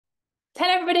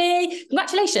Hello, everybody.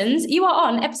 Congratulations. You are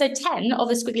on episode 10 of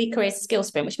the Squiggly Skills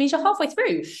Sprint, which means you're halfway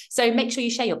through. So make sure you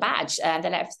share your badge and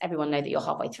let everyone know that you're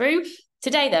halfway through.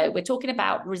 Today, though, we're talking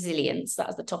about resilience. That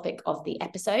was the topic of the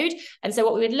episode. And so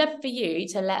what we would love for you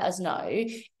to let us know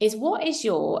is, what is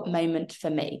your moment for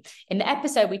me? In the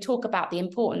episode, we talk about the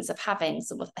importance of having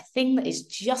sort of a thing that is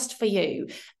just for you.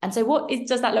 And so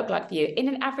does that look like for you? In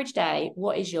an average day,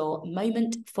 what is your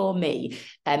moment for me?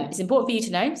 It's important for you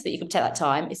to know so that you can take that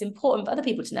time. It's important for other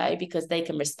people to know because they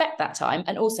can respect that time,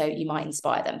 and also you might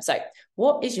inspire them. So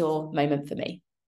what is your moment for me?